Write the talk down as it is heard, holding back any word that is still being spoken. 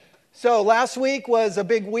So last week was a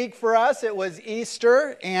big week for us. It was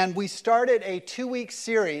Easter, and we started a 2-week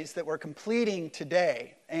series that we're completing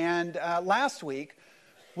today. And last week,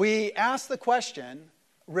 we asked the question,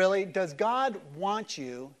 really, does God want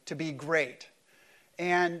you to be great?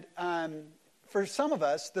 And for some of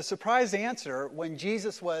us, the surprise answer when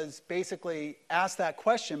Jesus was basically asked that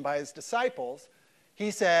question by his disciples, he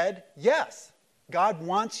said, yes, God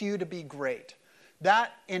wants you to be great.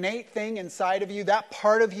 That innate thing inside of you, that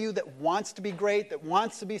part of you that wants to be great, that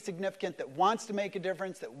wants to be significant, that wants to make a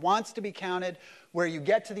difference, that wants to be counted, where you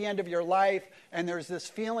get to the end of your life and there's this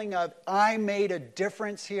feeling of, I made a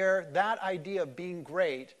difference here, that idea of being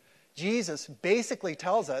great, Jesus basically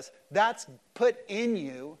tells us that's put in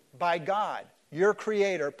you by God. Your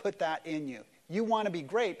Creator put that in you. You want to be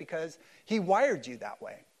great because He wired you that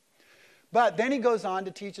way. But then He goes on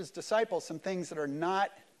to teach His disciples some things that are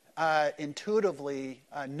not intuitively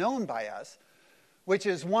known by us, which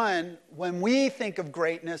is one, when we think of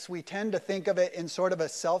greatness, we tend to think of it in sort of a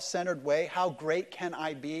self-centered way. How great can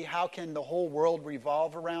I be? How can the whole world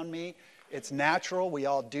revolve around me? It's natural. We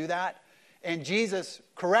all do that. And Jesus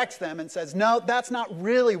corrects them and says, no, that's not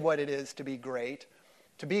really what it is to be great.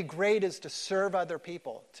 To be great is to serve other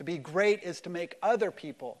people. To be great is to make other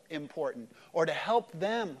people important or to help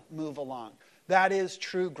them move along. That is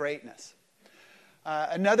true greatness.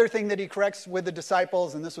 Another thing that he corrects with the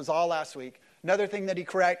disciples, and this was all last week, another thing that he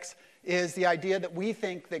corrects is the idea that we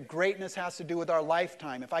think that greatness has to do with our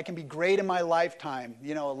lifetime. If I can be great in my lifetime,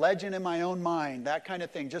 a legend in my own mind, that kind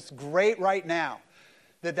of thing, just great right now,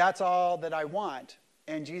 that's all that I want.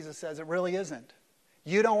 And Jesus says it really isn't.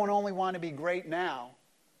 You don't only want to be great now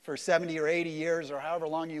for 70 or 80 years or however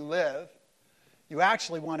long you live. You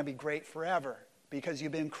actually want to be great forever because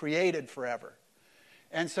you've been created forever.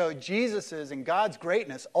 And so Jesus's and God's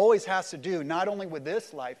greatness always has to do not only with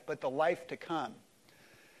this life, but the life to come.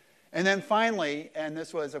 And then finally, and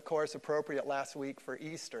this was, of course, appropriate last week for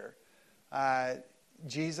Easter,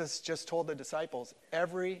 Jesus just told the disciples,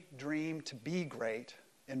 every dream to be great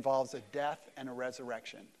involves a death and a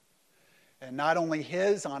resurrection. And not only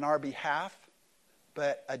His on our behalf,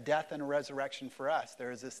 but a death and a resurrection for us.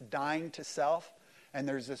 There is this dying to self, and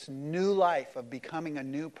there's this new life of becoming a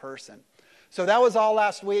new person. So that was all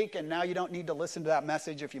last week, and now you don't need to listen to that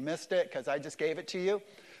message if you missed it, because I just gave it to you.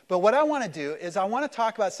 But what I want to do is I want to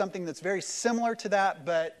talk about something that's very similar to that,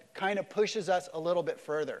 but kind of pushes us a little bit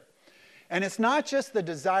further. And it's not just the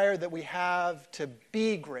desire that we have to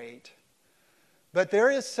be great, but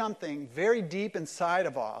there is something very deep inside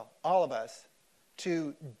of all of us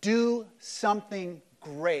to do something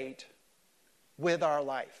great with our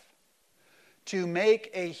life. To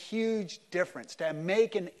make a huge difference, to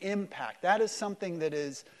make an impact. That is something that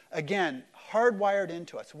is, again, hardwired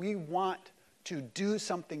into us. We want to do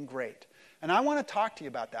something great. And I want to talk to you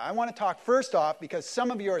about that. I want to talk first off because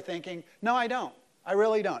some of you are thinking, no, I don't. I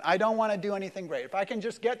really don't. I don't want to do anything great. If I can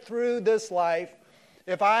just get through this life,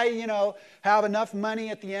 if I, have enough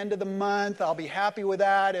money at the end of the month, I'll be happy with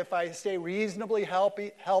that. If I stay reasonably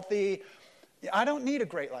healthy, I don't need a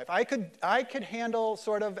great life. I could handle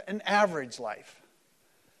sort of an average life.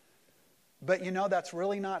 But that's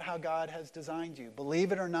really not how God has designed you.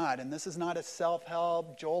 Believe it or not. And this is not a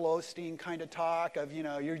self-help, Joel Osteen kind of talk of,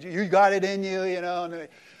 you got it in you,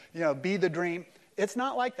 and, be the dream. It's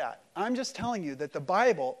not like that. I'm just telling you that the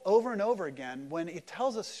Bible, over and over again, when it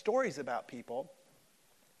tells us stories about people,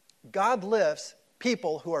 God lifts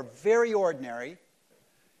people who are very ordinary,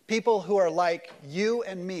 people who are like you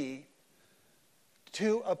and me,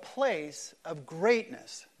 to a place of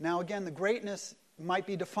greatness. Now, again, the greatness might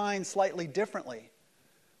be defined slightly differently,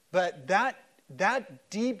 but that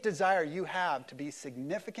deep desire you have to be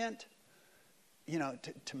significant,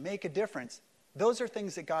 to make a difference, those are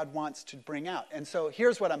things that God wants to bring out. And so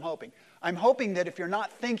here's what I'm hoping. I'm hoping that if you're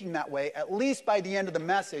not thinking that way, at least by the end of the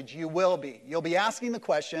message, you will be. You'll be asking the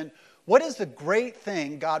question, what is the great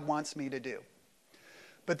thing God wants me to do?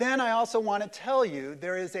 But then I also want to tell you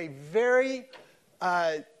there is a very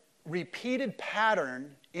repeated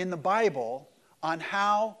pattern in the Bible on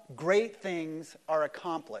how great things are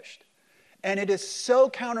accomplished. And it is so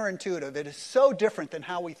counterintuitive. It is so different than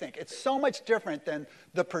how we think. It's so much different than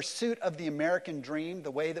the pursuit of the American dream,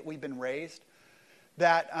 the way that we've been raised,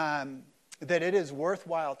 that it is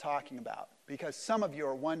worthwhile talking about. Because some of you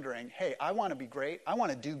are wondering, hey, I want to be great. I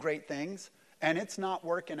want to do great things. And it's not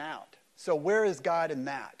working out. So where is God in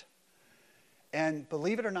that? And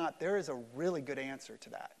believe it or not, there is a really good answer to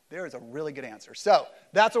that. There is a really good answer. So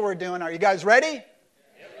that's what we're doing. Are you guys ready?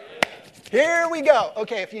 Here we go.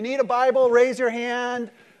 Okay, if you need a Bible, raise your hand.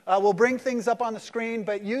 We'll bring things up on the screen,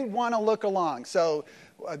 but you want to look along. So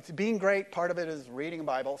being great, part of it is reading a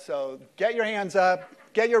Bible. So get your hands up,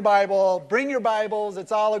 get your Bible, bring your Bibles.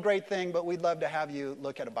 It's all a great thing, but we'd love to have you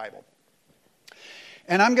look at a Bible.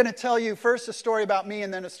 And I'm going to tell you first a story about me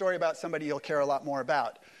and then a story about somebody you'll care a lot more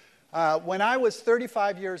about. When I was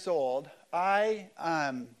 35 years old,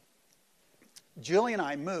 Julie and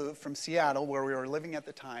I moved from Seattle, where we were living at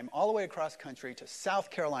the time, all the way across country to South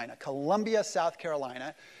Carolina, Columbia, South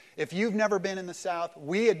Carolina. If you've never been in the South,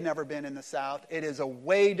 we had never been in the South. It is a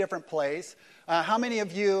way different place. How many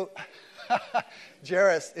of you,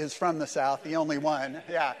 Jairus is from the South, the only one,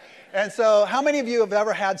 yeah. And so how many of you have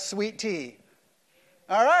ever had sweet tea?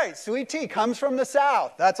 All right, sweet tea comes from the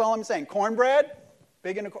South. That's all I'm saying. Cornbread,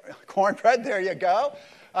 big into cornbread, there you go.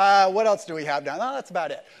 What else do we have down? Oh, that's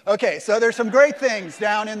about it. Okay, so there's some great things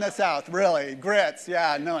down in the South, really. Grits,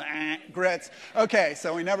 yeah, no, grits. Okay,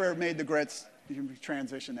 so we never made the grits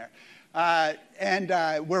transition there.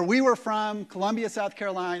 Where we were from, Columbia, South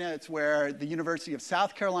Carolina, it's where the University of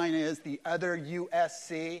South Carolina is, the other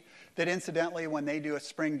USC, that incidentally, when they do a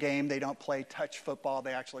spring game, they don't play touch football,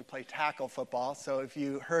 they actually play tackle football. So if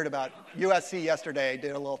you heard about USC yesterday,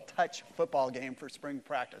 did a little touch football game for spring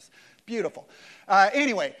practice. Beautiful.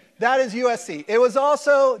 Anyway, that is USC. It was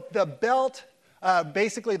also the belt,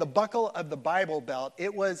 basically the buckle of the Bible Belt.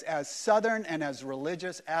 It was as southern and as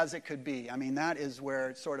religious as it could be. I mean, that is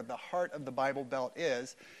where sort of the heart of the Bible Belt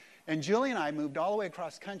is. And Julie and I moved all the way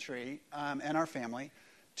across country, and our family,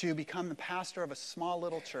 to become the pastor of a small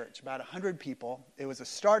little church, about 100 people. It was a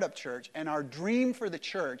startup church, and our dream for the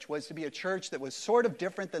church was to be a church that was sort of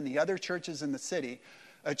different than the other churches in the city,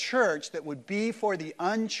 a church that would be for the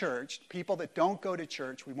unchurched, people that don't go to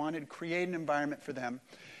church. We wanted to create an environment for them,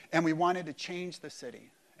 and we wanted to change the city.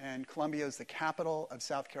 And Columbia is the capital of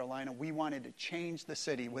South Carolina. We wanted to change the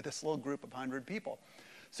city with this little group of 100 people.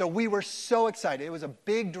 So we were so excited. It was a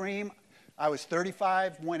big dream. I was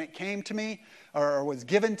 35 when it came to me, or was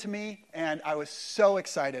given to me, and I was so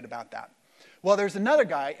excited about that. Well, there's another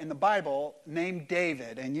guy in the Bible named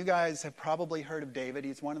David, and you guys have probably heard of David.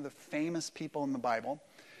 He's one of the famous people in the Bible.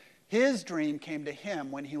 His dream came to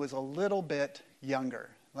him when he was a little bit younger.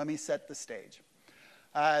 Let me set the stage.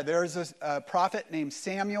 There's a prophet named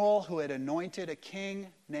Samuel who had anointed a king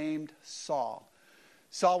named Saul.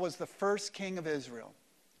 Saul was the first king of Israel,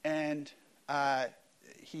 and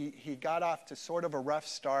he got off to sort of a rough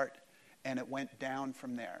start, and it went down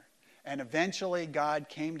from there. And eventually God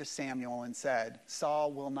came to Samuel and said,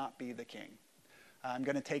 Saul will not be the king. I'm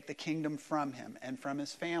going to take the kingdom from him and from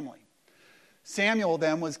his family. Samuel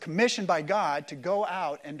then was commissioned by God to go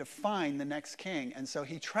out and to find the next king. And so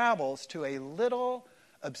he travels to a little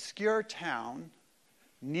obscure town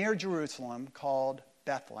near Jerusalem called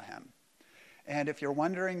Bethlehem. And if you're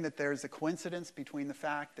wondering that there's a coincidence between the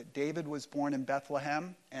fact that David was born in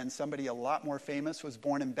Bethlehem and somebody a lot more famous was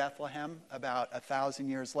born in Bethlehem about 1,000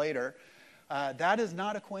 years later, that is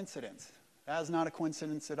not a coincidence. That is not a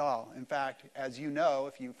coincidence at all. In fact, as you know,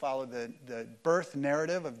 if you follow the birth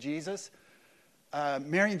narrative of Jesus,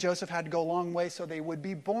 Mary and Joseph had to go a long way so they would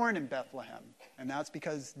be born in Bethlehem. And that's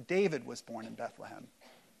because David was born in Bethlehem.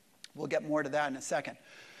 We'll get more to that in a second.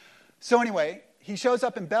 So anyway, he shows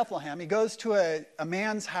up in Bethlehem. He goes to a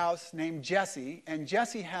man's house named Jesse, and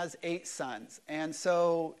Jesse has 8 sons. And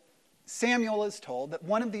so Samuel is told that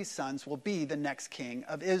one of these sons will be the next king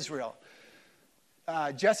of Israel.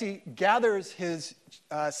 Jesse gathers his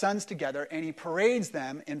sons together, and he parades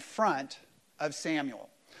them in front of Samuel.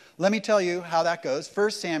 Let me tell you how that goes. 1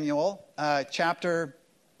 Samuel chapter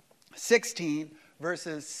 16,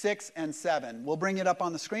 verses 6 and 7. We'll bring it up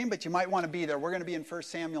on the screen, but you might want to be there. We're going to be in 1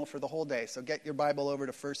 Samuel for the whole day, so get your Bible over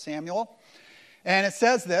to 1 Samuel. And it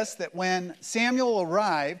says this, that when Samuel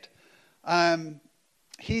arrived,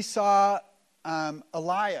 he saw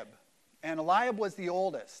Eliab, and Eliab was the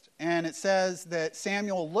oldest. And it says that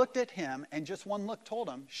Samuel looked at him, and just one look told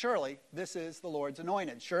him, surely this is the Lord's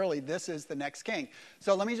anointed. Surely this is the next king.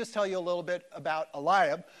 So let me just tell you a little bit about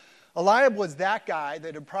Eliab. Eliab was that guy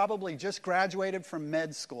that had probably just graduated from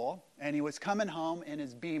med school, and he was coming home in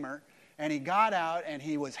his Beamer, and he got out, and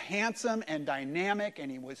he was handsome and dynamic, and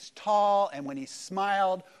he was tall, and when he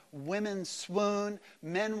smiled, women swooned,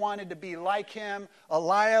 men wanted to be like him.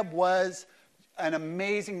 Eliab was an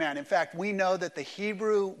amazing man. In fact, we know that the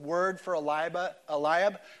Hebrew word for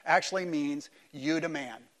Eliab actually means Yudah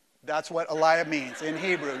man. That's what Eliab means in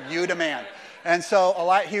Hebrew, Yudah man. And so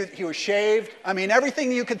he was shaved. I mean,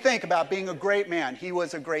 everything you could think about being a great man, he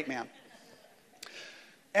was a great man.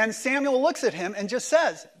 And Samuel looks at him and just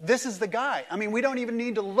says, this is the guy. I mean, we don't even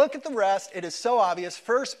need to look at the rest. It is so obvious.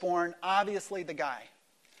 Firstborn, obviously the guy.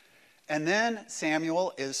 And then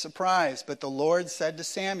Samuel is surprised. But the Lord said to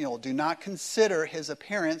Samuel, do not consider his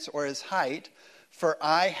appearance or his height, for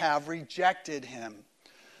I have rejected him.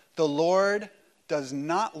 The Lord does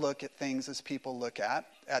not look at things as people look at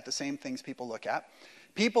the same things people look at.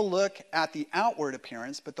 People look at the outward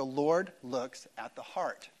appearance, but the Lord looks at the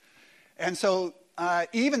heart. And so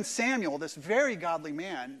even Samuel, this very godly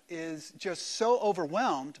man, is just so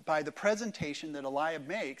overwhelmed by the presentation that Eliab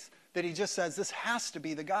makes that he just says, this has to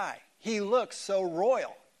be the guy. He looks so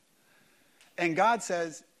royal. And God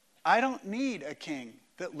says, I don't need a king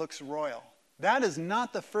that looks royal. That is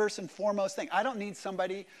not the first and foremost thing. I don't need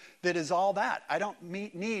somebody that is all that. I don't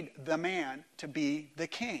need the man to be the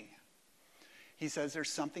king. He says,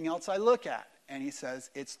 there's something else I look at. And he says,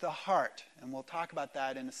 it's the heart. And we'll talk about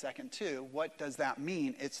that in a second too. What does that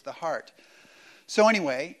mean? It's the heart. So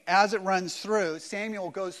anyway, as it runs through, Samuel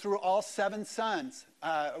goes through all 7 sons.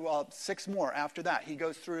 6 more after that. He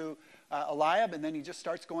goes through Eliab, and then he just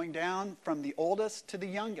starts going down from the oldest to the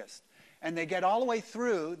youngest. And they get all the way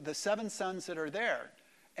through the 7 sons that are there.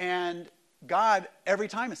 And God, every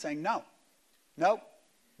time, is saying, no,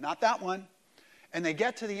 not that one. And they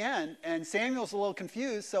get to the end, and Samuel's a little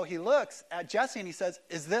confused, so he looks at Jesse and he says,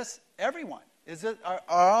 is this everyone? Are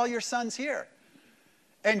all your sons here?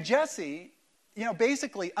 And Jesse,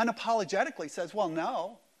 basically unapologetically says, well,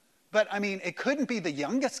 no. But, it couldn't be the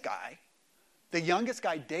youngest guy. The youngest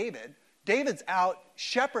guy, David. David's out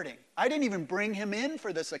shepherding. I didn't even bring him in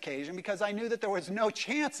for this occasion because I knew that there was no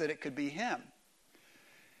chance that it could be him.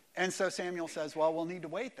 And so Samuel says, well, we'll need to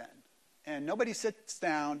wait then. And nobody sits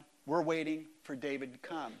down. We're waiting for David to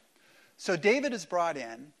come. So David is brought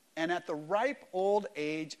in, and at the ripe old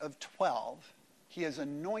age of 12, he is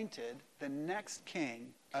anointed the next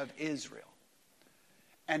king of Israel.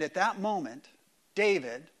 And at that moment,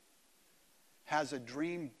 David has a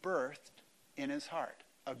dream birthed in his heart,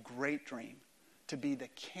 a great dream, to be the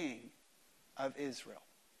king of Israel.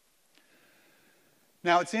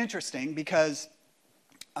 Now, it's interesting because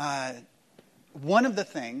one of the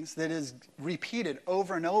things that is repeated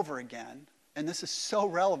over and over again, and this is so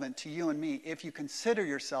relevant to you and me, if you consider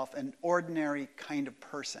yourself an ordinary kind of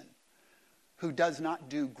person who does not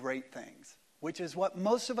do great things, which is what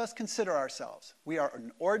most of us consider ourselves. We are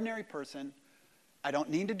an ordinary person. I don't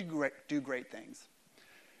need to do great things.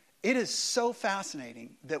 It is so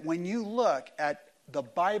fascinating that when you look at the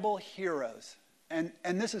Bible heroes, and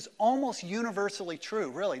this is almost universally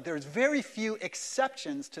true, really. There's very few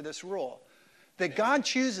exceptions to this rule. That God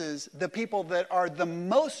chooses the people that are the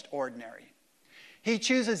most ordinary. He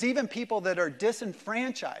chooses even people that are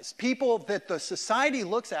disenfranchised, people that the society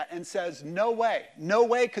looks at and says, no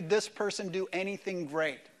way could this person do anything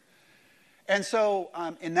great. And so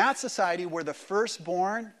in that society where the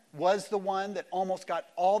firstborn was the one that almost got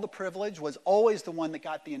all the privilege, was always the one that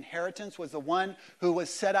got the inheritance, was the one who was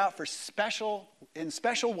set out for in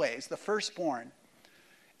special ways, the firstborn.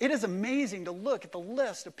 It is amazing to look at the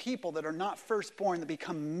list of people that are not firstborn that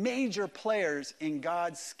become major players in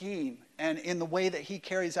God's scheme and in the way that he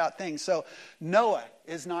carries out things. So Noah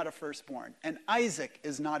is not a firstborn, and Isaac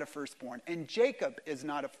is not a firstborn, and Jacob is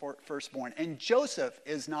not a firstborn, and Joseph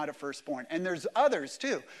is not a firstborn. And there's others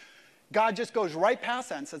too. God just goes right past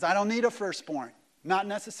that and says, I don't need a firstborn. Not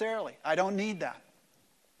necessarily. I don't need that.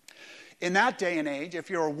 In that day and age,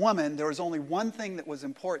 if you're a woman, there was only one thing that was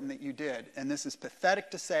important that you did. And this is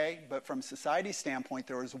pathetic to say, but from society's standpoint,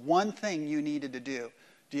 there was one thing you needed to do.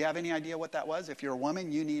 Do you have any idea what that was? If you're a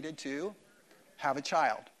woman, you needed to have a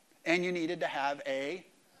child. And you needed to have a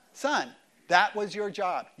son. That was your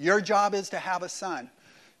job. Your job is to have a son.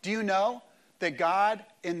 Do you know that God,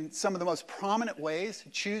 in some of the most prominent ways,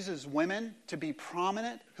 chooses women to be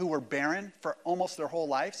prominent who were barren for almost their whole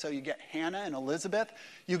life? So you get Hannah and Elizabeth.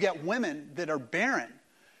 You get women that are barren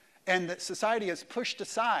and that society has pushed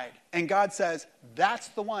aside. And God says, that's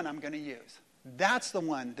the one I'm going to use. That's the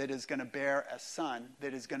one that is going to bear a son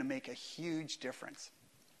that is going to make a huge difference.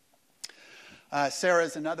 Sarah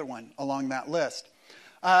is another one along that list.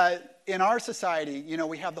 In our society,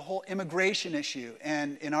 we have the whole immigration issue.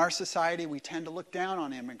 And in our society, we tend to look down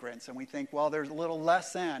on immigrants. And we think, well, they're a little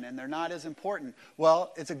less than, and they're not as important.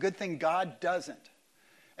 Well, it's a good thing God doesn't.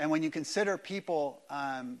 And when you consider people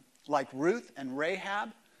like Ruth and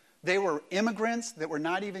Rahab, they were immigrants that were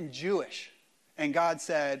not even Jewish. And God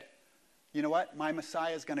said, you know what? My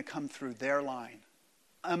Messiah is going to come through their line.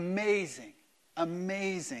 Amazing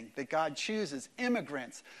that God chooses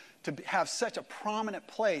immigrants to have such a prominent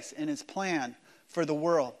place in his plan for the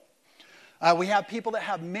world. We have people that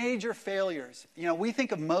have major failures. We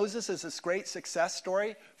think of Moses as this great success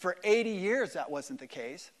story. For 80 years, that wasn't the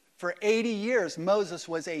case. For 80 years, Moses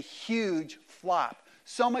was a huge flop.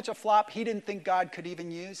 So much a flop, he didn't think God could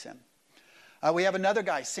even use him. We have another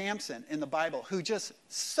guy, Samson, in the Bible, who just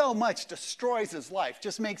so much destroys his life,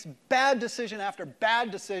 just makes bad decision after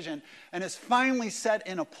bad decision, and is finally set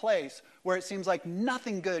in a place where it seems like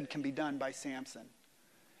nothing good can be done by Samson.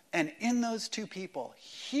 And in those two people,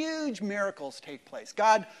 huge miracles take place.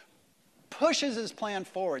 God pushes his plan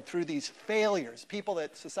forward through these failures, people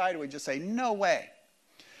that society would just say, no way.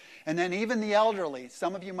 And then even the elderly,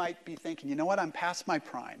 some of you might be thinking, you know what, I'm past my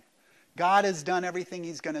prime. God has done everything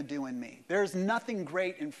he's going to do in me. There's nothing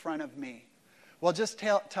great in front of me. Well, just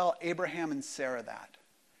tell Abraham and Sarah that.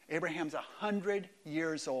 Abraham's 100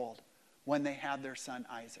 years old when they had their son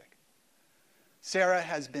Isaac. Sarah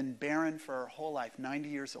has been barren for her whole life, 90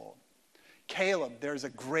 years old. Caleb, there's a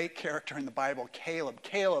great character in the Bible, Caleb.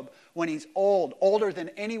 Caleb, when he's old, older than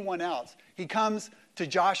anyone else, he comes to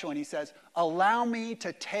Joshua and he says, allow me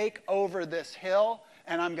to take over this hill,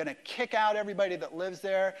 and I'm going to kick out everybody that lives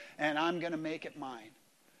there, and I'm going to make it mine.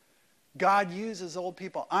 God uses old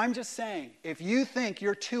people. I'm just saying, if you think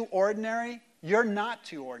you're too ordinary, you're not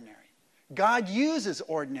too ordinary. God uses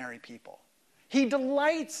ordinary people. He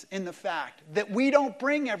delights in the fact that we don't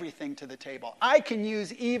bring everything to the table. I can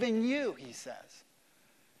use even you, he says.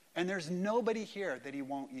 And there's nobody here that he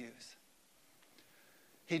won't use.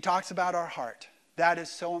 He talks about our heart. That is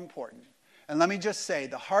so important. And let me just say,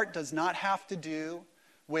 the heart does not have to do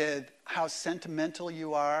with how sentimental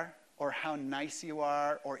you are or how nice you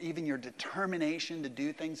are or even your determination to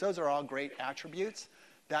do things. Those are all great attributes.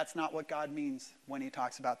 That's not what God means when he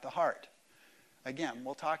talks about the heart. Again,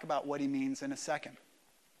 we'll talk about what he means in a second.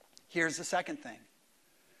 Here's the second thing,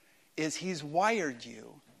 is he's wired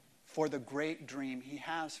you for the great dream he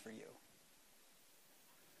has for you.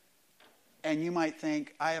 And you might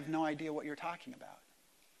think, I have no idea what you're talking about.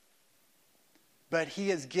 But he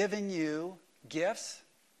has given you gifts,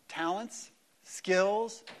 talents,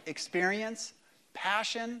 skills, experience,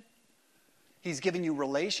 passion. He's given you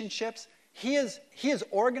relationships. He has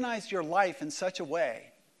organized your life in such a way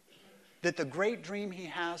that the great dream he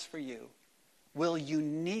has for you will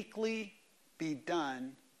uniquely be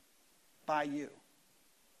done by you.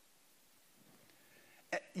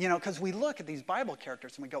 You know, because we look at these Bible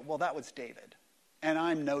characters and we go, well, that was David, and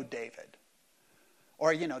I'm no David.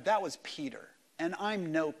 Or, you know, that was Peter, and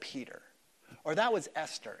I'm no Peter. Or that was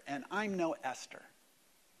Esther, and I'm no Esther.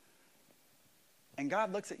 And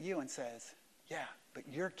God looks at you and says, yeah, but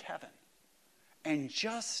you're Kevin. And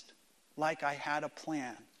just like I had a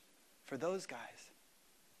plan for those guys,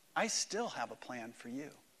 I still have a plan for you.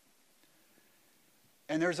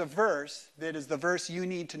 And there's a verse that is the verse you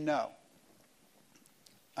need to know.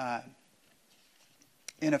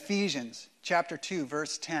 In Ephesians chapter 2,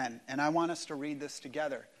 verse 10, and I want us to read this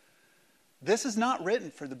together. This is not written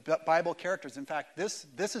for the Bible characters. In fact, this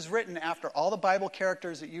is written after all the Bible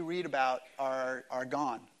characters that you read about are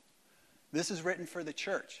gone. This is written for the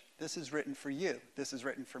church. This is written for you. This is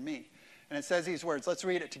written for me. And it says these words. Let's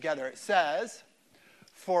read it together. It says,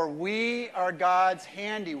 for we are God's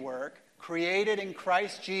handiwork, created in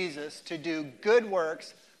Christ Jesus to do good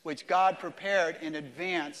works, which God prepared in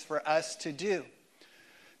advance for us to do.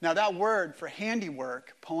 Now that word for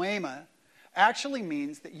handiwork, poema, actually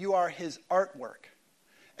means that you are his artwork.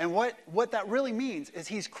 And what that really means is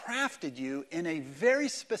he's crafted you in a very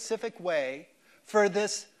specific way for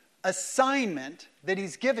this assignment that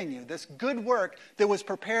he's giving you, this good work that was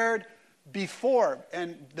prepared before.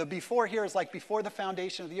 And the before here is like before the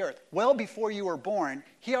foundation of the earth. Well before you were born,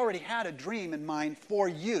 he already had a dream in mind for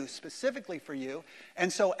you, specifically for you.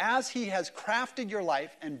 And so as he has crafted your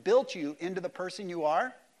life and built you into the person you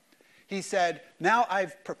are, he said, now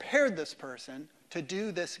I've prepared this person to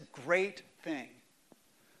do this great thing.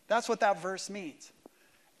 That's what that verse means.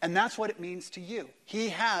 And that's what it means to you. He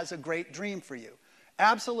has a great dream for you.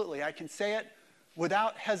 Absolutely. I can say it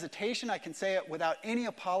without hesitation. I can say it without any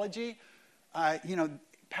apology.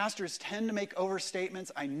 Pastors tend to make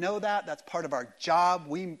overstatements. I know that. That's part of our job.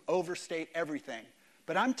 We overstate everything.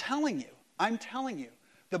 But I'm telling you,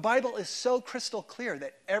 the Bible is so crystal clear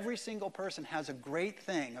that every single person has a great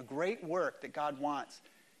thing, a great work that God wants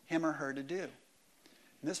him or her to do.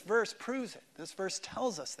 And this verse proves it. This verse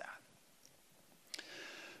tells us that.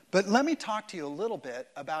 But let me talk to you a little bit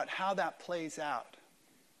about how that plays out.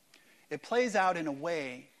 It plays out in a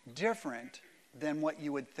way different than what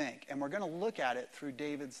you would think. And we're going to look at it through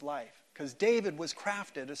David's life. Because David was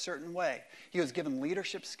crafted a certain way. He was given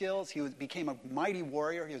leadership skills. He became a mighty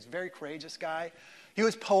warrior. He was a very courageous guy. He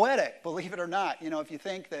was poetic, believe it or not. You know, if you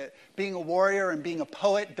think that being a warrior and being a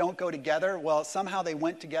poet don't go together, well, somehow they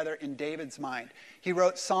went together in David's mind. He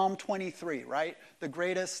wrote Psalm 23, right? The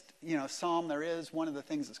greatest, psalm there is, one of the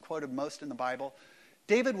things that's quoted most in the Bible.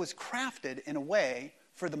 David was crafted in a way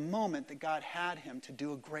for the moment that God had him to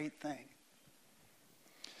do a great thing.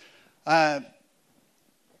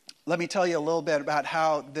 Let me tell you a little bit about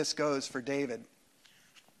how this goes for David.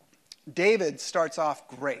 David starts off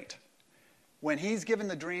great. When he's given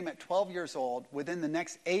the dream at 12 years old, within the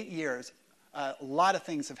next 8 years, a lot of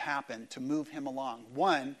things have happened to move him along.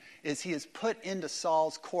 One is he is put into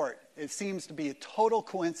Saul's court. It seems to be a total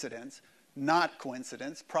coincidence, not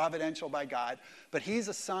coincidence, providential by God. But he's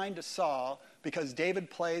assigned to Saul because David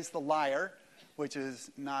plays the lyre, which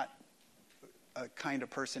is not a kind of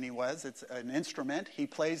person he was. It's an instrument. He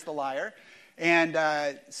plays the lyre. And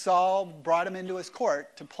Saul brought him into his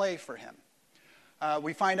court to play for him.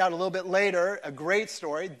 We find out a little bit later, a great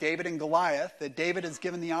story, David and Goliath, that David is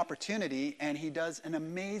given the opportunity, and he does an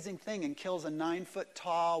amazing thing and kills a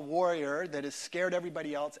 9-foot-tall warrior that has scared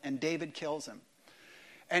everybody else, and David kills him.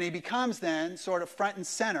 And he becomes then sort of front and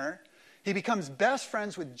center. He becomes best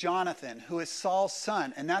friends with Jonathan, who is Saul's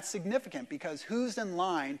son, and that's significant because who's in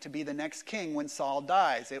line to be the next king when Saul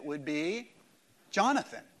dies? It would be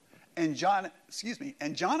Jonathan. And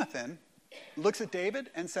Jonathan looks at David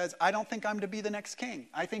and says, I don't think I'm to be the next king.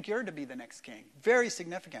 I think you're to be the next king. Very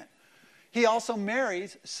significant. He also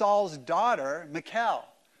marries Saul's daughter, Michal,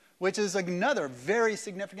 which is another very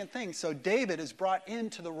significant thing. So David is brought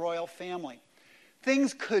into the royal family.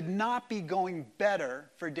 Things could not be going better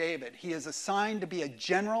for David. He is assigned to be a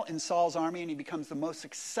general in Saul's army, and he becomes the most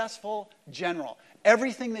successful general.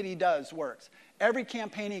 Everything that he does works. Every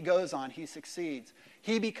campaign he goes on, he succeeds.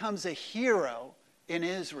 He becomes a hero in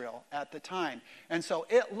Israel at the time. And so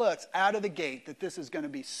it looks out of the gate that this is going to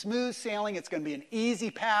be smooth sailing. It's going to be an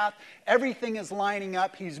easy path. Everything is lining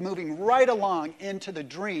up. He's moving right along into the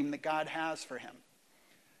dream that God has for him.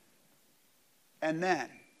 And then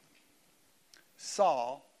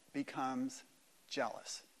Saul becomes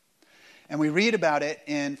jealous. And we read about it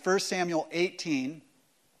in 1 Samuel 18.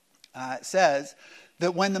 It says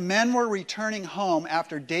that when the men were returning home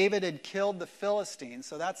after David had killed the Philistines,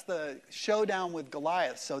 so that's the showdown with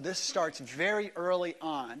Goliath, so this starts very early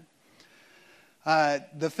on,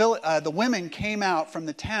 the women came out from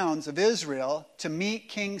the towns of Israel to meet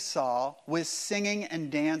King Saul with singing and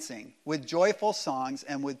dancing, with joyful songs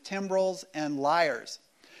and with timbrels and lyres.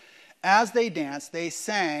 As they danced, they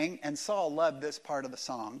sang, and Saul loved this part of the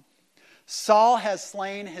song, Saul has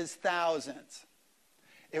slain his thousands.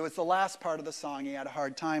 It was the last part of the song he had a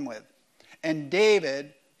hard time with. And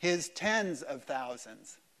David, his tens of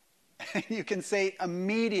thousands. And you can say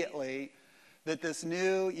immediately that this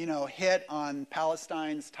new, hit on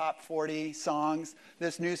Palestine's top 40 songs,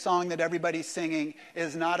 this new song that everybody's singing,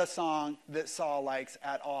 is not a song that Saul likes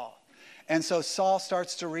at all. And so Saul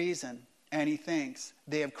starts to reason, and he thinks,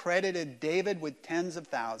 they have credited David with tens of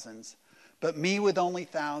thousands, but me with only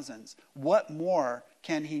thousands. What more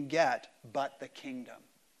can he get but the kingdom?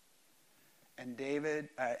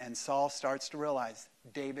 And Saul starts to realize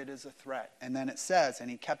David is a threat. And then it says, and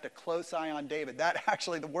he kept a close eye on David. That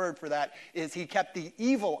actually, the word for that is he kept the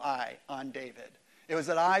evil eye on David. It was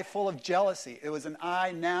an eye full of jealousy. It was an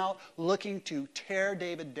eye now looking to tear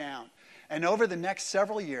David down. And over the next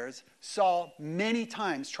several years, Saul many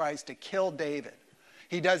times tries to kill David.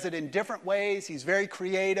 He does it in different ways. He's very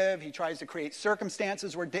creative. He tries to create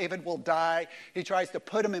circumstances where David will die. He tries to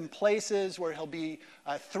put him in places where he'll be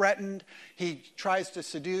threatened. He tries to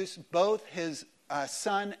seduce both his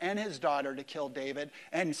son and his daughter to kill David.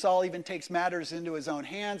 And Saul even takes matters into his own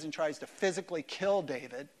hands and tries to physically kill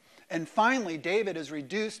David. And finally, David is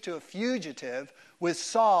reduced to a fugitive with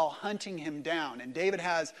Saul hunting him down. And David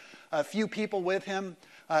has a few people with him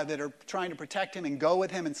that are trying to protect him and go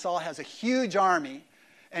with him. And Saul has a huge army.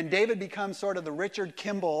 And David becomes sort of the Richard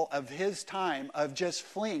Kimball of his time of just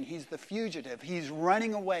fleeing. He's the fugitive. He's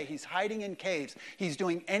running away. He's hiding in caves. He's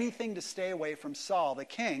doing anything to stay away from Saul, the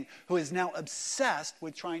king, who is now obsessed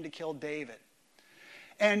with trying to kill David.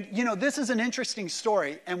 And, this is an interesting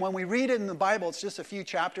story. And when we read it in the Bible, it's just a few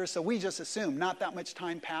chapters, so we just assume not that much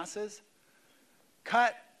time passes.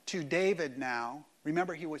 Cut to David now.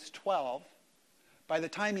 Remember, he was 12. By the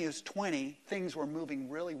time he was 20, things were moving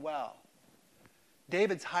really well.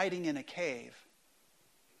 David's hiding in a cave,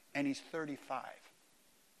 and he's 35.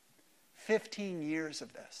 15 years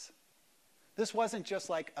of this. This wasn't just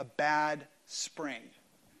like a bad spring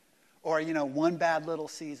or, one bad little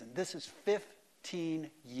season. This is 15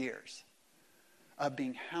 years of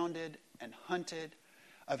being hounded and hunted,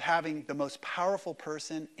 of having the most powerful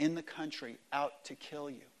person in the country out to kill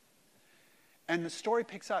you. And the story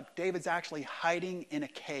picks up. David's actually hiding in a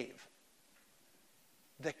cave.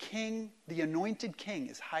 The king, the anointed king,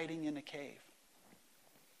 is hiding in a cave.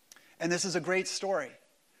 And this is a great story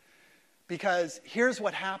Because here's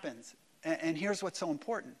what happens, and here's what's so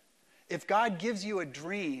important. If God gives you a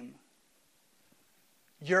dream,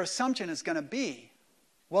 your assumption is going to be,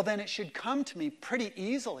 well, then it should come to me pretty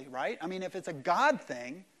easily, right? I mean, if it's a God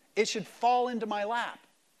thing, it should fall into my lap.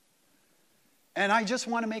 And I just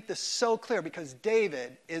want to make this so clear because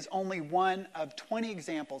David is only one of 20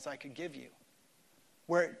 examples I could give you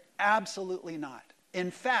where absolutely not. In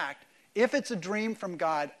fact, if it's a dream from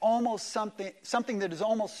God, almost something that is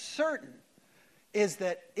almost certain is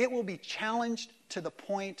that it will be challenged to the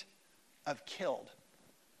point of killed.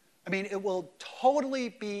 I mean, it will totally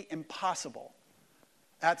be impossible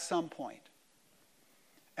at some point.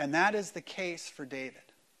 And that is the case for David.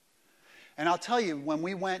 And I'll tell you, when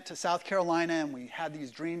we went to South Carolina and we had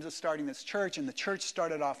these dreams of starting this church, and the church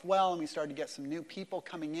started off well, and we started to get some new people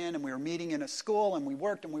coming in, and we were meeting in a school, and we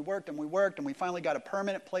worked, and we worked, and we worked, and we finally got a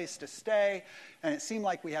permanent place to stay, and it seemed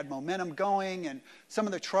like we had momentum going, and some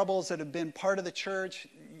of the troubles that had been part of the church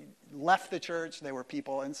left the church. They were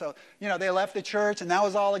people, and so, they left the church, and that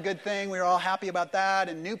was all a good thing. We were all happy about that,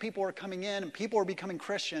 and new people were coming in, and people were becoming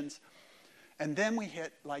Christians. And then we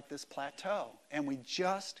hit like this plateau, and we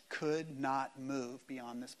just could not move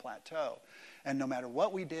beyond this plateau. And no matter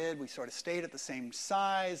what we did, we sort of stayed at the same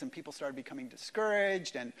size, and people started becoming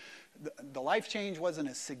discouraged, and the life change wasn't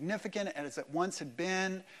as significant as it once had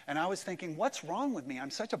been. And I was thinking, what's wrong with me?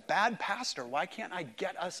 I'm such a bad pastor. Why can't I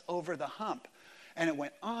get us over the hump? And it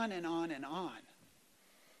went on and on and on.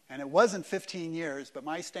 And it wasn't 15 years, but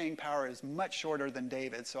my staying power is much shorter than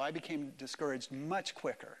David, so I became discouraged much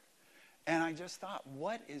quicker. And I just thought,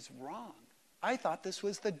 what is wrong? I thought this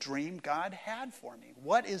was the dream God had for me.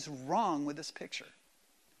 What is wrong with this picture?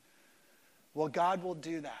 Well, God will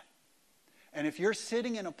do that. And if you're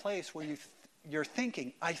sitting in a place where you're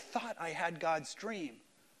thinking, I thought I had God's dream,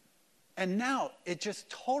 and now it just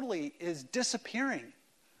totally is disappearing.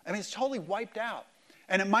 I mean, it's totally wiped out.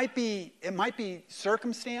 And it might be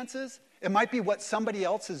circumstances. It might be what somebody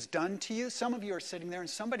else has done to you. Some of you are sitting there and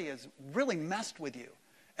somebody has really messed with you.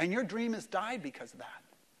 And your dream has died because of that.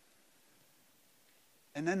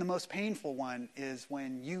 And then the most painful one is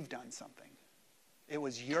when you've done something. It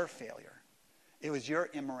was your failure. It was your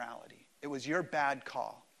immorality. It was your bad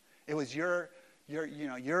call. It was your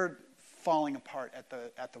falling apart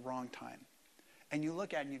at the wrong time. And you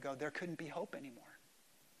look at it and you go, there couldn't be hope anymore.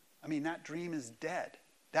 I mean, that dream is dead.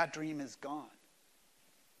 That dream is gone.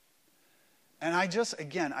 And I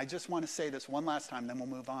just want to say this one last time, then we'll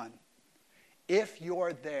move on. If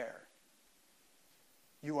you're there,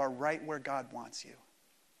 you are right where God wants you.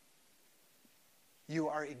 You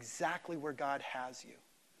are exactly where God has you.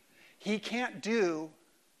 He can't do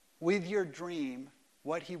with your dream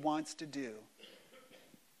what he wants to do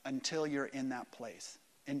until you're in that place,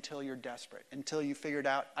 until you're desperate, until you figured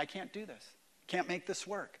out, I can't do this. Can't make this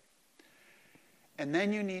work. And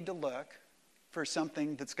then you need to look for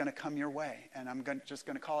something that's going to come your way. And I'm just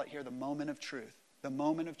going to call it here the moment of truth. The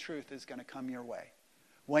moment of truth is going to come your way.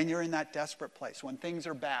 When you're in that desperate place, when things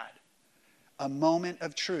are bad, a moment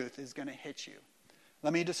of truth is going to hit you.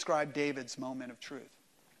 Let me describe David's moment of truth.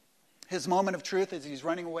 His moment of truth is he's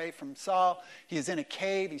running away from Saul. He is in a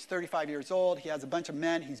cave. He's 35 years old. He has a bunch of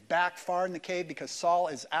men. He's back far in the cave because Saul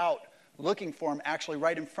is out looking for him, actually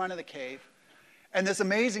right in front of the cave. And this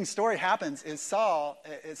amazing story happens is Saul,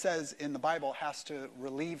 it says in the Bible, has to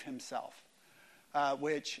relieve himself.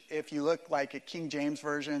 Which, if you look like at King James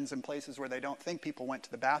versions and places where they don't think people went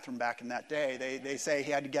to the bathroom back in that day, they say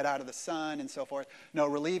he had to get out of the sun and so forth. No,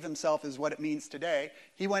 relieve himself is what it means today.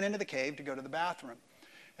 He went into the cave to go to the bathroom.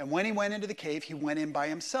 And when he went into the cave, he went in by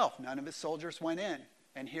himself. None of his soldiers went in.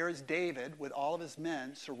 And here is David with all of his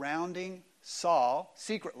men surrounding Saul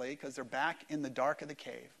secretly because they're back in the dark of the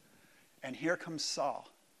cave. And here comes Saul.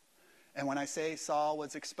 And when I say Saul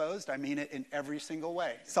was exposed, I mean it in every single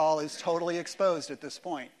way. Saul is totally exposed at this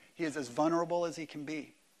point. He is as vulnerable as he can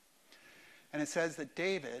be. And it says that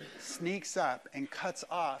David sneaks up and cuts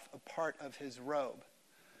off a part of his robe.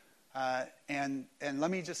 And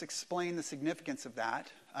let me just explain the significance of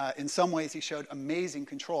that. In some ways, he showed amazing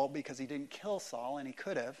control because he didn't kill Saul, and he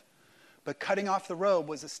could have. But cutting off the robe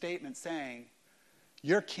was a statement saying,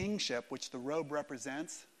 your kingship, which the robe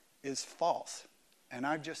represents, is false. And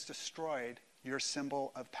I've just destroyed your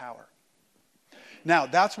symbol of power. Now,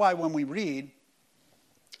 that's why when we read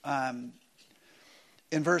in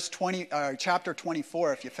verse 20, chapter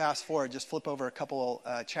 24, if you fast forward, just flip over a couple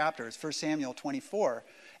chapters, 1 Samuel 24,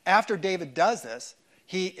 after David does this,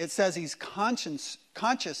 it says he's conscience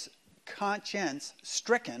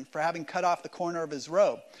stricken for having cut off the corner of his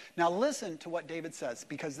robe. Now listen to what David says,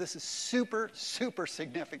 because this is super, super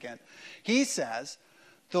significant. He says,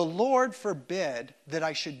 The Lord forbid that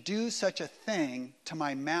I should do such a thing to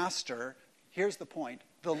my master. Here's the point.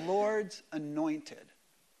 The Lord's anointed.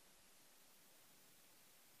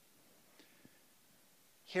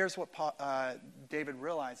 Here's what David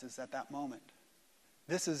realizes at that moment.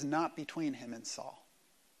 This is not between him and Saul.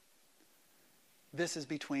 This is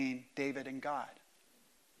between David and God.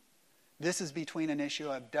 This is between an issue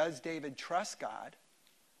of, does David trust God?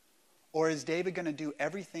 Or is David going to do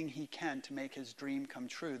everything he can to make his dream come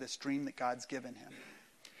true, this dream that God's given him?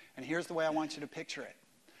 And here's the way I want you to picture it.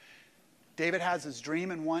 David has his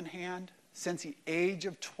dream in one hand. Since the age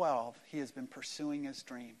of 12, he has been pursuing his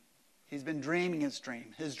dream. He's been dreaming his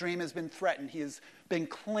dream. His dream has been threatened. He has been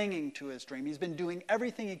clinging to his dream. He's been doing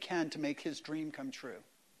everything he can to make his dream come true.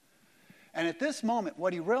 And at this moment,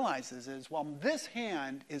 what he realizes is, while this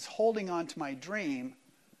hand is holding on to my dream,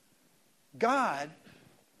 God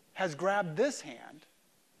has grabbed this hand.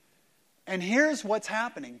 And here's what's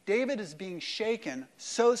happening. David is being shaken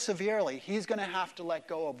so severely, he's going to have to let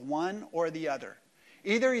go of one or the other.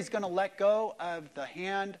 Either he's going to let go of the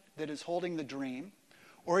hand that is holding the dream,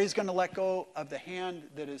 or he's going to let go of the hand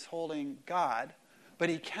that is holding God, but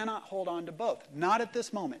he cannot hold on to both. Not at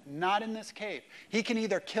this moment, not in this cave. He can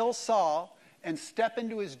either kill Saul and step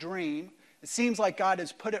into his dream. It seems like God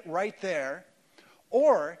has put it right there.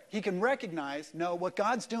 Or he can recognize, no, what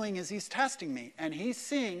God's doing is he's testing me. And he's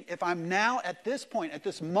seeing if I'm now at this point, at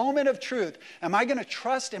this moment of truth, am I going to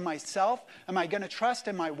trust in myself? Am I going to trust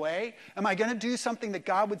in my way? Am I going to do something that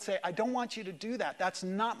God would say, I don't want you to do that. That's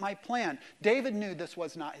not my plan. David knew this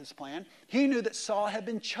was not his plan. He knew that Saul had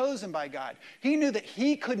been chosen by God. He knew that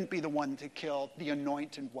he couldn't be the one to kill the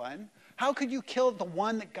anointed one. How could you kill the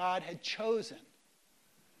one that God had chosen?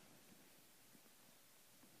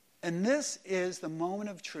 And this is the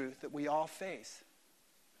moment of truth that we all face.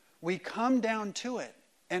 We come down to it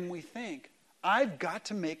and we think, I've got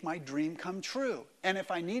to make my dream come true. And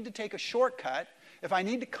if I need to take a shortcut, if I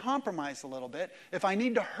need to compromise a little bit, if I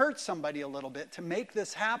need to hurt somebody a little bit to make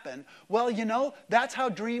this happen, well, you know, that's how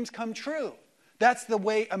dreams come true. That's the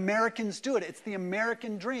way Americans do it. It's the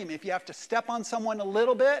American dream. If you have to step on someone a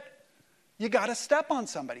little bit, you got to step on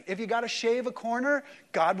somebody. If you got to shave a corner,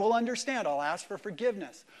 God will understand. I'll ask for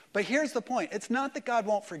forgiveness. But here's the point. It's not that God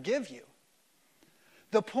won't forgive you.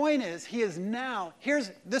 The point is, he's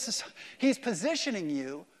positioning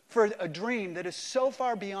you for a dream that is so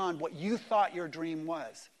far beyond what you thought your dream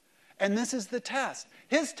was. And this is the test.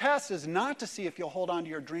 His test is not to see if you'll hold on to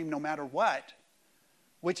your dream no matter what,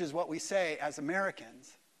 which is what we say as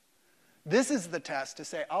Americans. This is the test to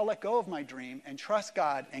say, I'll let go of my dream and trust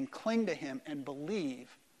God and cling to him and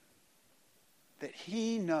believe that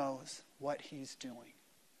he knows what he's doing.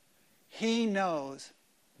 He knows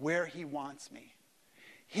where he wants me.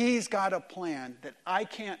 He's got a plan that I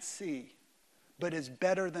can't see, but is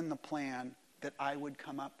better than the plan that I would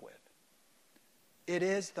come up with. It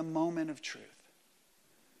is the moment of truth.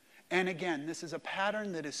 And again, this is a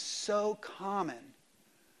pattern that is so common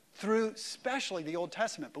through especially the Old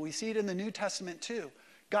Testament, but we see it in the New Testament too.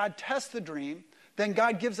 God tests the dream, then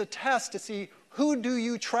God gives a test to see who do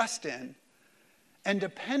you trust in, and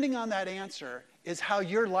depending on that answer is how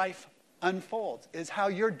your life unfolds, is how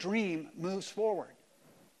your dream moves forward.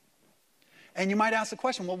 And you might ask the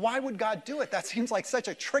question, well, why would God do it? That seems like such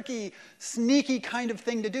a tricky, sneaky kind of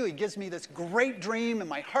thing to do. He gives me this great dream and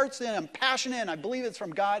my heart's in, I'm passionate and I believe it's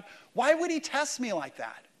from God. Why would he test me like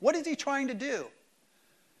that? What is he trying to do?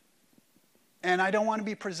 And I don't want to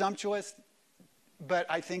be presumptuous, but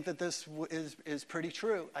I think that this is pretty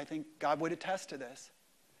true. I think God would attest to this.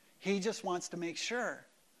 He just wants to make sure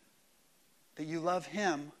that you love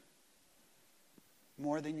him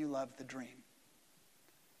more than you love the dream.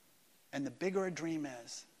 And the bigger a dream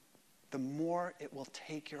is, the more it will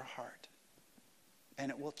take your heart.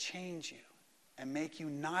 And it will change you and make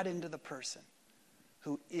you not into the person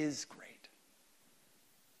who is great.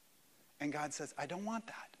 And God says, I don't want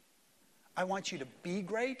that. I want you to be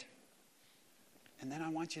great, and then I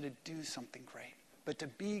want you to do something great. But to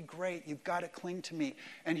be great, you've got to cling to me.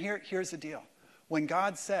 And here's the deal. When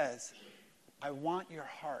God says, I want your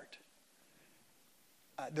heart,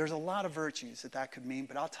 there's a lot of virtues that could mean,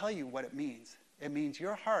 but I'll tell you what it means. It means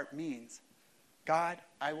your heart means, God,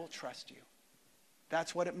 I will trust you.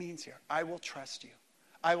 That's what it means here. I will trust you.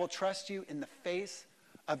 I will trust you in the face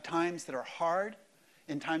of times that are hard,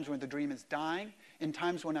 in times when the dream is dying, in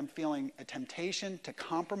times when I'm feeling a temptation to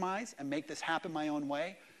compromise and make this happen my own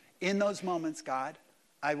way. In those moments, God,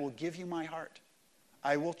 I will give you my heart.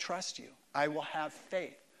 I will trust you. I will have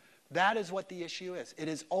faith. That is what the issue is. It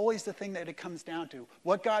is always the thing that it comes down to.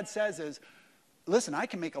 What God says is, listen, I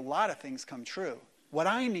can make a lot of things come true. What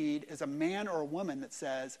I need is a man or a woman that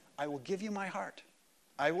says, I will give you my heart.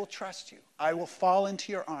 I will trust you. I will fall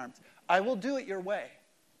into your arms. I will do it your way.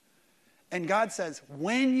 And God says,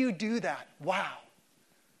 when you do that, wow,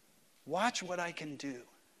 watch what I can do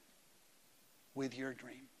with your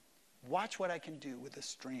dream. Watch what I can do with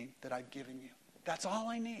this dream that I've given you. That's all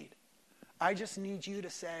I need. I just need you to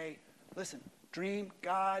say, listen, dream,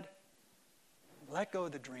 God, let go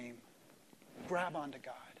of the dream. Grab onto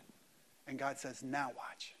God. And God says, now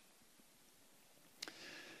watch.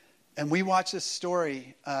 And we watch this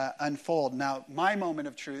story unfold. Now, my moment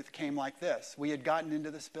of truth came like this. We had gotten into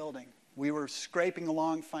this building. We were scraping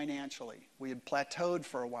along financially. We had plateaued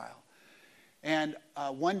for a while. And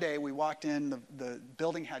one day we walked in, the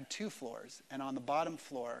building had 2 floors. And on the bottom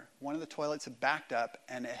floor, one of the toilets had backed up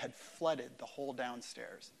and it had flooded the whole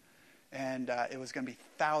downstairs. And it was going to be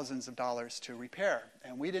thousands of dollars to repair.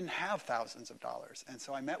 And we didn't have thousands of dollars. And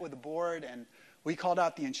so I met with the board and we called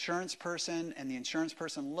out the insurance person. And the insurance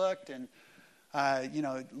person looked and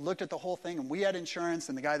looked at the whole thing. And we had insurance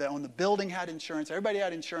and the guy that owned the building had insurance. Everybody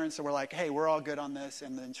had insurance. So we're like, hey, we're all good on this.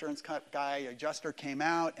 And the insurance guy, adjuster, came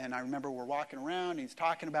out. And I remember we're walking around. He's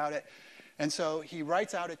talking about it. And so he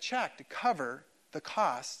writes out a check to cover the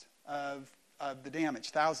cost of the damage,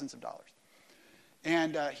 thousands of dollars.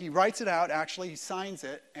 And he writes it out, actually, he signs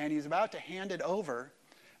it, and he's about to hand it over,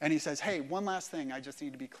 and he says, hey, one last thing I just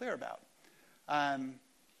need to be clear about.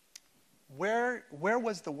 Where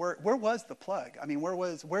was the plug? I mean,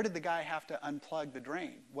 where did the guy have to unplug the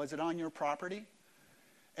drain? Was it on your property?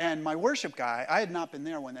 And my worship guy, I had not been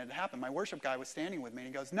there when that happened. My worship guy was standing with me, and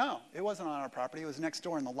he goes, no, it wasn't on our property. It was next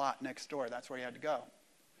door in the lot next door. That's where he had to go.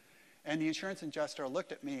 And the insurance adjuster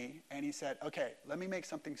looked at me, and he said, okay, let me make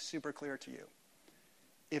something super clear to you.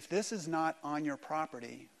 If this is not on your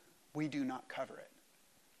property, we do not cover it.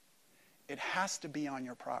 It has to be on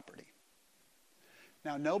your property.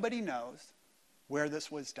 Now, nobody knows where this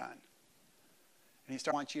was done. And he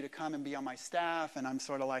started, I want you to come and be on my staff. And I'm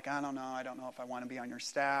sort of like, I don't know if I want to be on your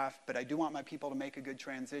staff. But I do want my people to make a good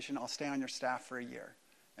transition. I'll stay on your staff for a year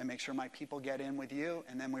and make sure my people get in with you.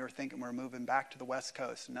 And then we were thinking we're moving back to the West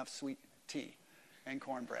Coast. Enough sweet tea and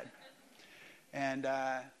cornbread.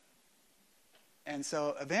 And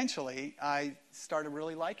so eventually, I started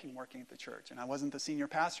really liking working at the church. And I wasn't the senior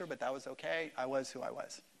pastor, but that was okay. I was who I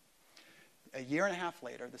was. A year and a half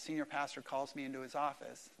later, the senior pastor calls me into his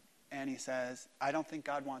office, and he says, I don't think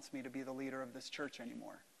God wants me to be the leader of this church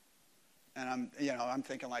anymore. And I'm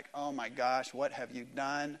thinking like, oh my gosh, what have you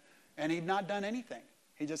done? And he'd not done anything.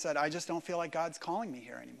 He just said, I just don't feel like God's calling me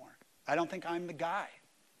here anymore. I don't think I'm the guy.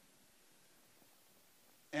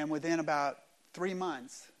 And within about 3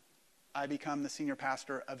 months, I become the senior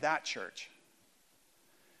pastor of that church.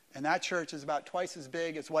 And that church is about twice as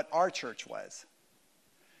big as what our church was.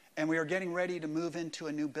 And we were getting ready to move into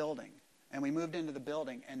a new building. And we moved into the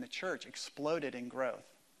building, and the church exploded in growth.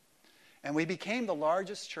 And we became the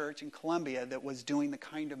largest church in Columbia that was doing the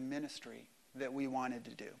kind of ministry that we wanted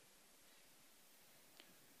to do.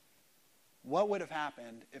 What would have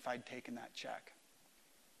happened if I'd taken that check?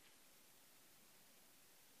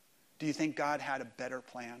 Do you think God had a better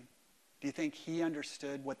plan? Do you think he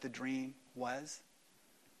understood what the dream was?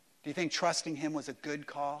 Do you think trusting him was a good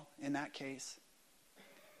call in that case?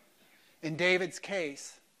 In David's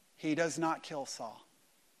case, he does not kill Saul.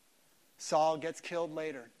 Saul gets killed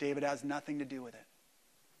later. David has nothing to do with it.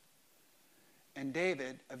 And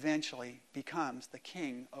David eventually becomes the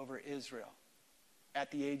king over Israel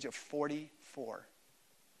at the age of 44.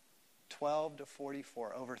 12 to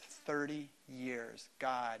 44, over 30 years,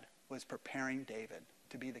 God was preparing David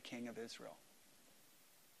to be the king of Israel.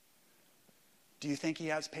 Do you think he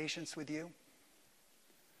has patience with you?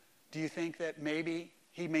 Do you think that maybe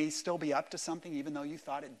he may still be up to something even though you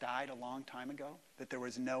thought it died a long time ago, that there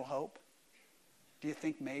was no hope? Do you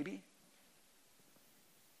think maybe?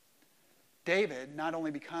 David not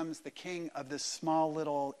only becomes the king of this small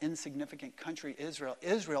little insignificant country, Israel.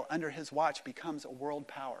 Israel, under his watch, becomes a world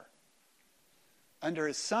power. Under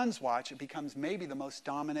his son's watch, it becomes maybe the most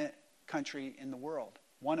dominant country in the world.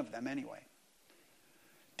 One of them, anyway.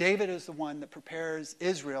 David is the one that prepares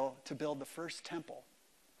Israel to build the first temple.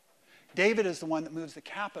 David is the one that moves the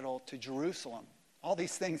capital to Jerusalem. All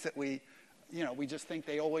these things that we just think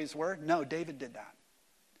they always were. No, David did that.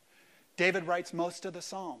 David writes most of the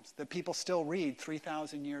Psalms that people still read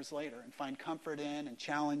 3,000 years later and find comfort in and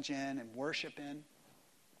challenge in and worship in.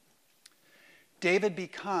 David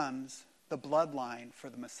becomes the bloodline for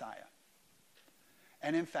the Messiah.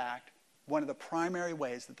 And in fact, one of the primary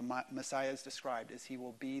ways that the Messiah is described is he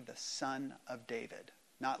will be the son of David.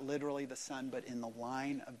 Not literally the son, but in the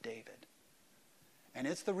line of David. And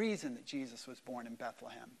it's the reason that Jesus was born in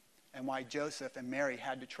Bethlehem and why Joseph and Mary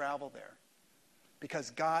had to travel there.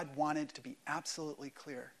 Because God wanted to be absolutely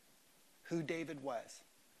clear who David was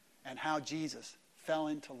and how Jesus fell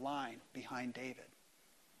into line behind David.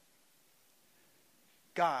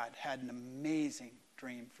 God had an amazing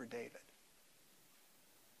dream for David.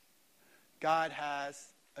 God has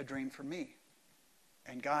a dream for me,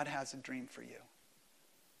 and God has a dream for you.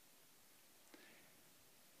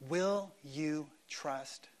 Will you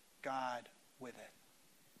trust God with it?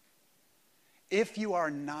 If you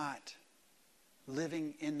are not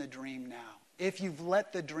living in the dream now, if you've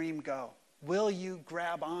let the dream go, will you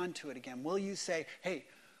grab onto it again? Will you say, hey,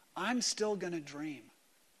 I'm still going to dream?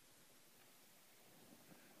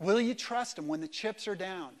 Will you trust him when the chips are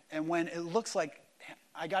down and when it looks like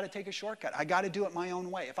I got to take a shortcut, I got to do it my own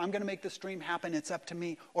way? If I'm going to make this dream happen, it's up to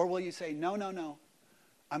me. Or will you say, no,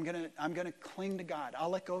 I'm going to cling to God. I'll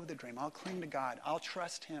let go of the dream. I'll cling to God. I'll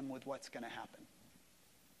trust him with what's going to happen.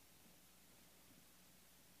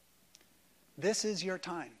 This is your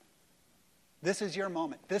time. This is your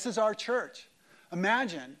moment. This is our church.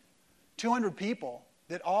 Imagine 200 people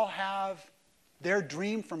that all have their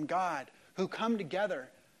dream from God, who come together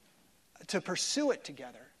to pursue it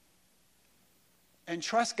together and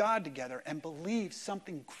trust God together and believe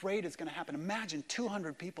something great is going to happen. Imagine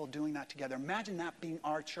 200 people doing that together. Imagine that being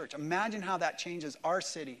our church. Imagine how that changes our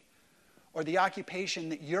city or the occupation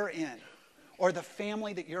that you're in or the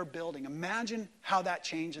family that you're building. Imagine how that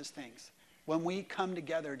changes things when we come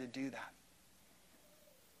together to do that.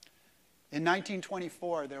 In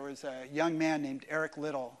 1924, there was a young man named Eric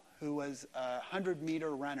Liddell who was a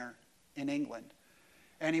 100-meter runner in England.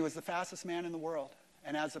 And he was the fastest man in the world.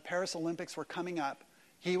 And as the Paris Olympics were coming up,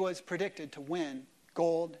 he was predicted to win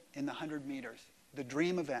gold in the 100 meters, the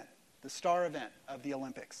dream event, the star event of the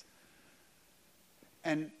Olympics.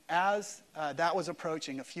 And as that was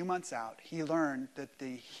approaching a few months out, he learned that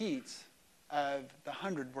the heats of the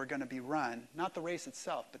 100 were going to be run, not the race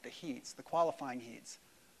itself, but the heats, the qualifying heats,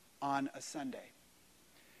 on a Sunday.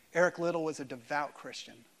 Eric Liddell was a devout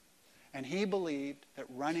Christian, and he believed that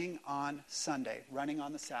running on Sunday, running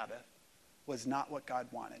on the Sabbath, was not what God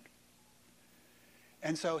wanted.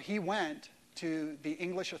 And so he went to the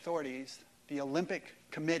English authorities, the Olympic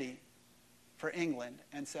Committee for England,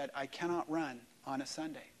 and said, I cannot run on a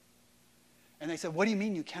Sunday. And they said, what do you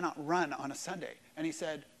mean you cannot run on a Sunday? And he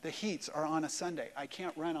said, the heats are on a Sunday. I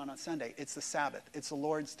can't run on a Sunday. It's the Sabbath. It's the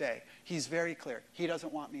Lord's day. He's very clear. He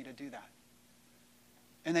doesn't want me to do that.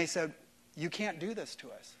 And they said, you can't do this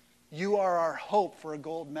to us. You are our hope for a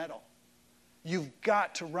gold medal. You've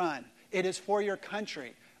got to run. It is for your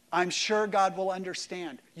country. I'm sure God will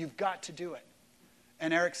understand. You've got to do it.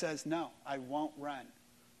 And Eric says, no, I won't run.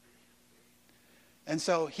 And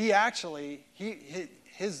so he actually, he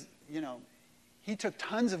took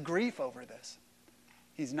tons of grief over this.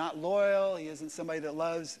 He's not loyal. He isn't somebody that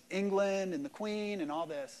loves England and the Queen and all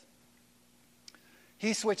this.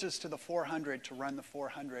 He switches to the 400 to run the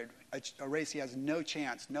 400, a race he has no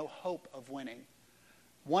chance, no hope of winning.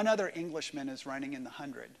 One other Englishman is running in the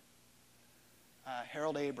 100,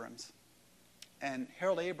 Harold Abrams. And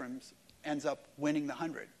Harold Abrams ends up winning the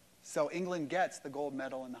 100. So England gets the gold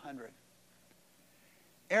medal in the 100.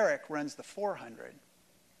 Eric runs the 400.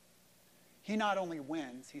 He not only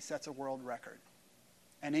wins, he sets a world record.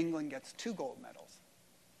 And England gets 2 gold medals.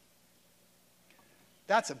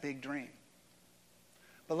 That's a big dream.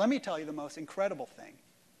 But let me tell you the most incredible thing.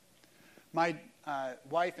 My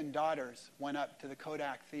wife and daughters went up to the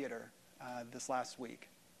Kodak Theater this last week.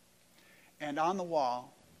 And on the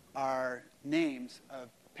wall are names of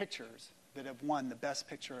pictures that have won the Best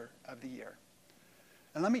Picture of the Year.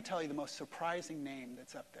 And let me tell you the most surprising name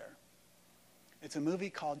that's up there. It's a movie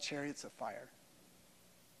called Chariots of Fire.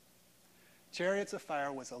 Chariots of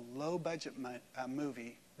Fire was a low-budget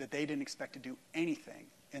movie that they didn't expect to do anything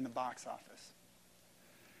in the box office.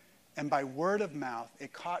 And by word of mouth,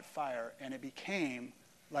 it caught fire, and it became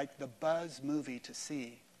like the buzz movie to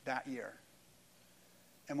see that year.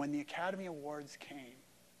 And when the Academy Awards came,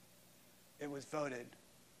 it was voted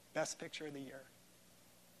Best Picture of the Year.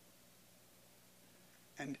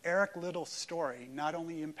 And Eric Liddell's story not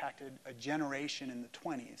only impacted a generation in the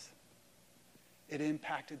 20s, it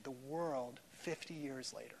impacted the world 50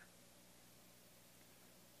 years later.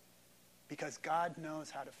 Because God knows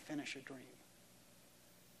how to finish a dream.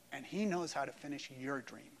 And he knows how to finish your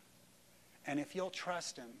dream. And if you'll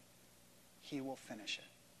trust him, he will finish it.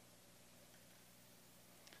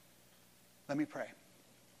 Let me pray.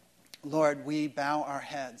 Lord, we bow our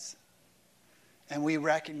heads and we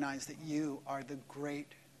recognize that you are the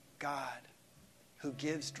great God who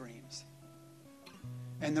gives dreams.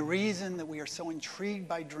 And the reason that we are so intrigued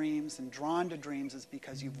by dreams and drawn to dreams is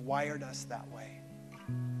because you've wired us that way.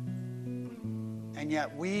 And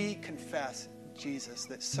yet we confess, Jesus,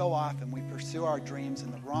 that so often we pursue our dreams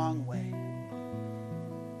in the wrong way.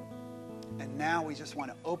 And now we just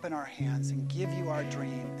want to open our hands and give you our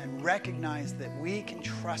dream and recognize that we can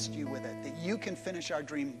trust you with it, that you can finish our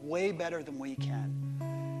dream way better than we can.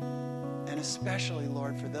 And especially,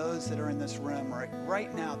 Lord, for those that are in this room, or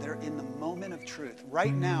right now, they're in the moment of truth.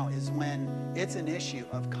 Right now is when it's an issue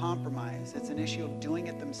of compromise. It's an issue of doing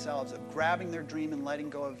it themselves, of grabbing their dream and letting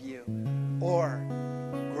go of you, or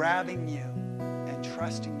grabbing you and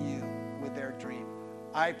trusting you with their dream.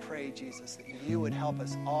 I pray, Jesus, that you would help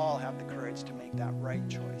us all have the courage to make that right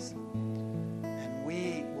choice. And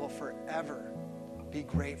we will forever be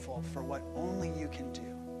grateful for what only you can do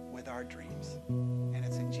with our dreams. And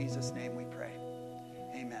it's in Jesus' name we pray.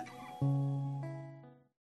 Amen.